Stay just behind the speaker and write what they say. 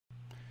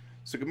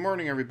So good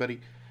morning, everybody.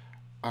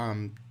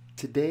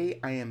 Today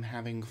I am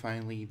having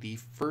finally the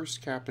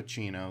first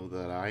cappuccino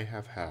that I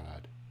have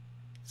had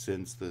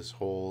since this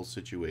whole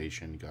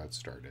situation got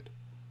started.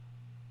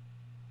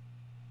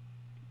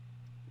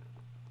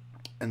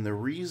 And the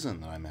reason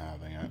that I'm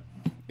having it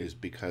is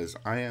because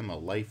I am a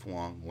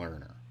lifelong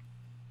learner.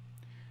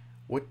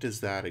 What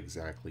does that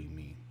exactly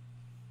mean?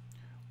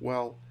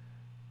 Well,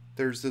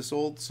 there's this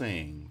old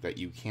saying that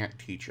you can't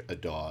teach a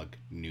dog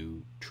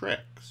new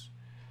tricks.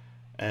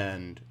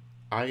 And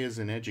I, as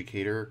an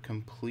educator,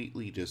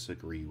 completely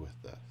disagree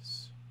with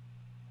this.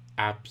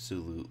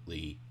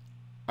 Absolutely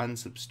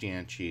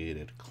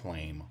unsubstantiated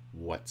claim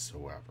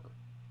whatsoever.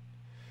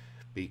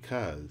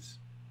 Because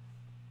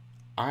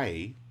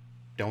I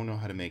don't know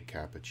how to make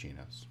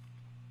cappuccinos.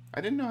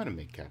 I didn't know how to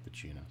make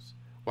cappuccinos.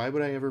 Why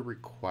would I ever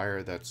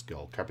require that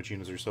skill?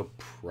 Cappuccinos are so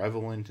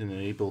prevalent and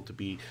able to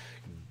be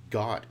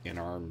got in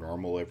our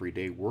normal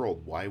everyday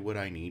world. Why would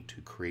I need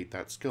to create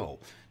that skill?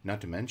 Not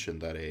to mention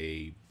that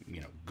a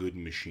good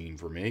machine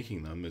for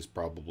making them is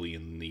probably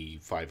in the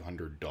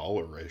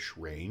 $500-ish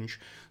range.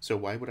 So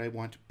why would I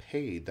want to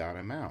pay that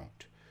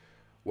amount?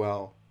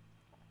 Well,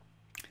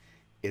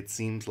 it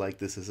seems like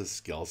this is a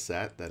skill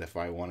set that if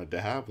I wanted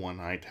to have one,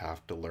 I'd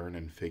have to learn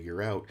and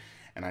figure out.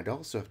 And I'd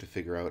also have to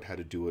figure out how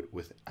to do it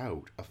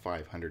without a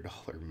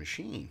 $500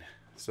 machine.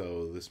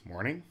 So this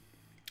morning,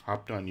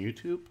 hopped on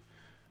YouTube,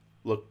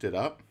 looked it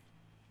up,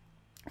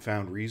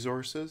 found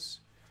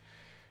resources.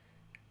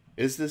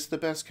 Is this the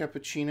best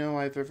cappuccino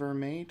I've ever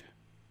made?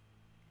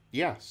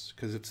 Yes,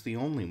 because it's the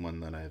only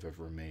one that I've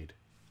ever made.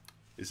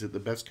 Is it the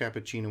best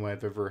cappuccino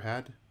I've ever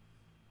had?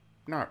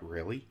 Not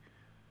really,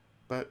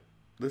 but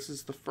this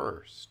is the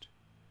first.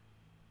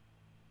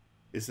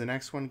 Is the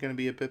next one going to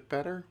be a bit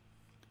better?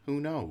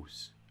 Who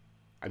knows?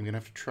 I'm going to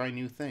have to try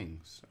new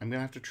things. I'm going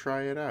to have to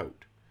try it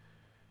out.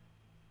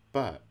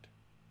 But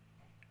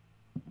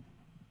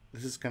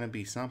this is going to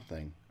be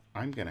something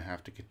I'm going to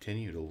have to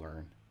continue to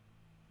learn.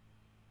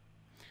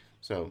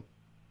 So,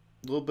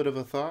 a little bit of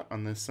a thought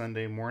on this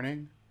Sunday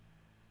morning.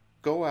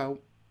 Go out,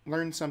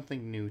 learn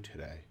something new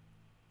today.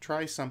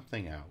 Try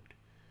something out.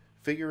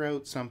 Figure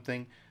out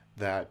something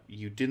that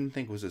you didn't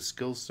think was a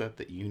skill set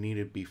that you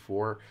needed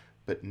before,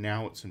 but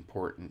now it's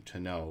important to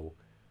know.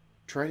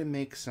 Try to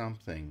make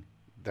something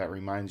that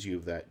reminds you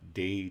of that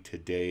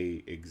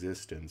day-to-day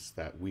existence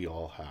that we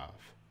all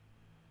have.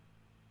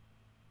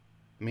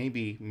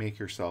 Maybe make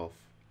yourself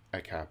a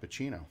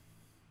cappuccino.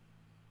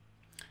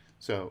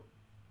 So,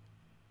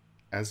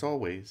 as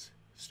always,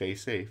 stay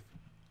safe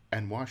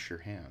and wash your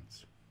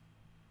hands.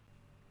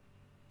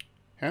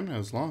 Hannah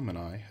Islam and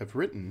I have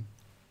written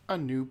a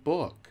new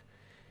book.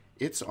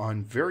 It's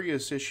on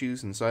various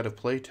issues inside of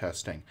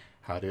playtesting,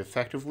 how to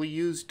effectively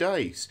use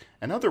dice,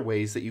 and other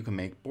ways that you can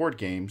make board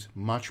games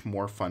much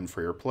more fun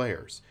for your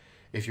players.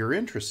 If you're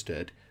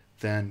interested,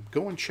 then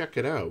go and check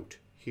it out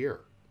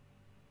here.